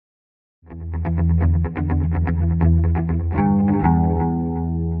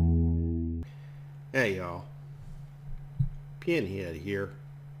Hey y'all, Pinhead here,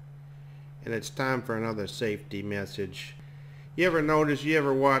 and it's time for another safety message. You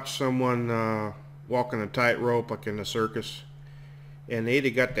ever watch someone walking a tightrope like in the circus, and they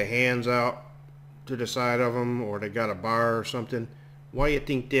either got the hands out to the side of them or they got a bar or something? Why do you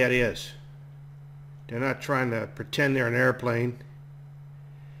think that is? They're not trying to pretend they're an airplane.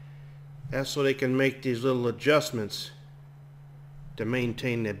 That's so they can make these little adjustments to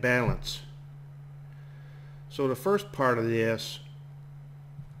maintain their balance. So the first part of this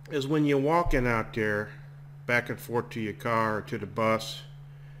is when you're walking out there back and forth to your car or to the bus,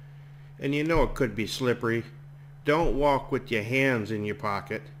 and you know it could be slippery, don't walk with your hands in your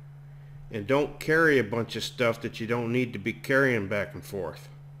pocket, and don't carry a bunch of stuff that you don't need to be carrying back and forth.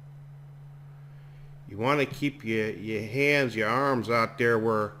 You want to keep your hands, your arms out there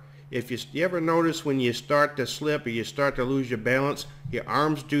where if you ever notice when you start to slip or you start to lose your balance, your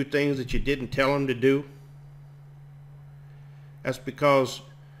arms do things that you didn't tell them to do. That's because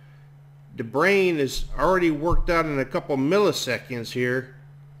the brain is already worked out in a couple milliseconds here.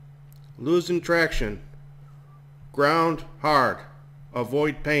 Losing traction, ground hard,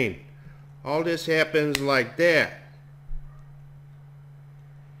 avoid pain. All this happens like that.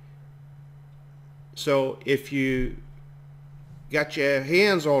 So if you got your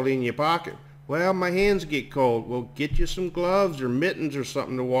hands all in your pocket, well, my hands get cold. Well, get you some gloves or mittens or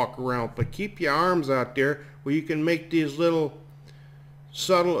something to walk around, but keep your arms out there where you can make these little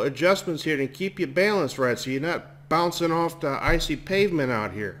subtle adjustments here to keep you balanced right, so you're not bouncing off the icy pavement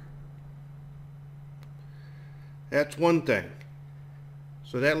out here. That's one thing.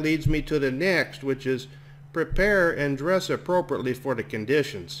 So that leads me to the next, which is prepare and dress appropriately for the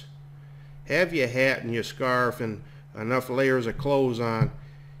conditions. Have your hat and your scarf and enough layers of clothes on,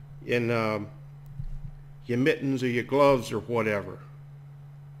 in your mittens or your gloves or whatever.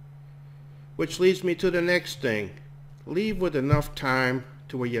 Which leads me to the next thing. Leave with enough time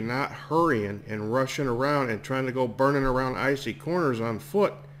to where you're not hurrying and rushing around and trying to go burning around icy corners on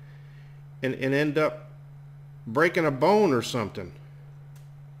foot and end up breaking a bone or something,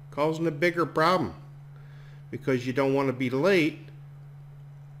 causing a bigger problem because you don't want to be late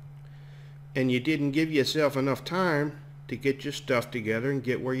and you didn't give yourself enough time to get your stuff together and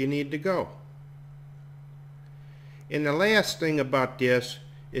get where you need to go. And the last thing about this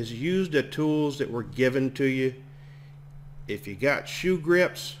is use the tools that were given to you. If you got shoe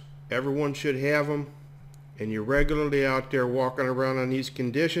grips, everyone should have them, and you're regularly out there walking around on these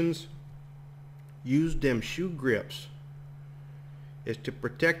conditions, use them shoe grips. It's to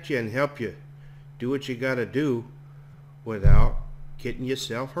protect you and help you do what you got to do without getting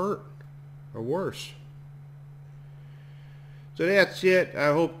yourself hurt or worse. So that's it. I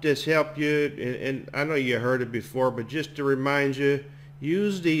hope this helped you, and I know you heard it before, but just to remind you,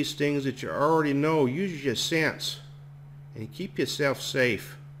 use these things that you already know. Use your sense and keep yourself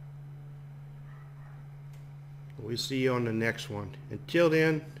safe. We'll see you on the next one. Until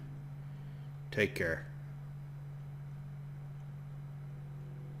then, take care.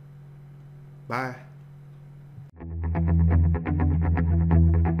 Bye.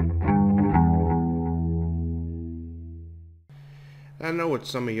 I know what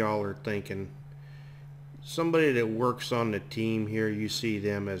some of y'all are thinking. Somebody that works on the team here, you see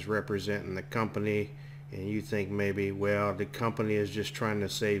them as representing the company, and you think maybe, well, the company is just trying to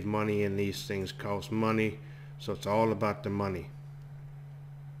save money and these things cost money, so it's all about the money.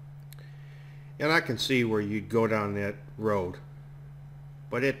 And I can see where you'd go down that road.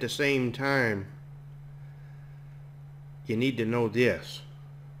 But at the same time, you need to know this.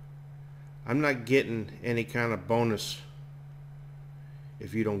 I'm not getting any kind of bonus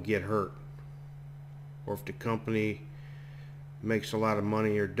if you don't get hurt, or if the company makes a lot of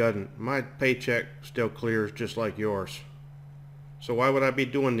money or doesn't. My paycheck still clears just like yours. So why would I be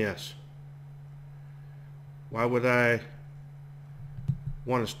doing this? Why would I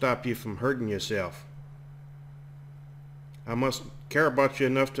want to stop you from hurting yourself? I must care about you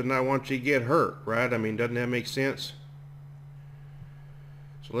enough to not want you to get hurt, right? I mean, doesn't that make sense?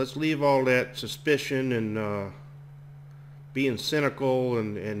 So let's leave all that suspicion and being cynical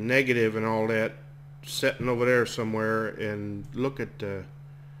and negative and all that sitting over there somewhere, and look at the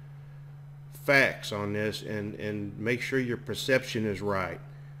facts on this and make sure your perception is right.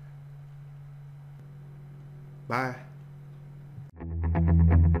 Bye.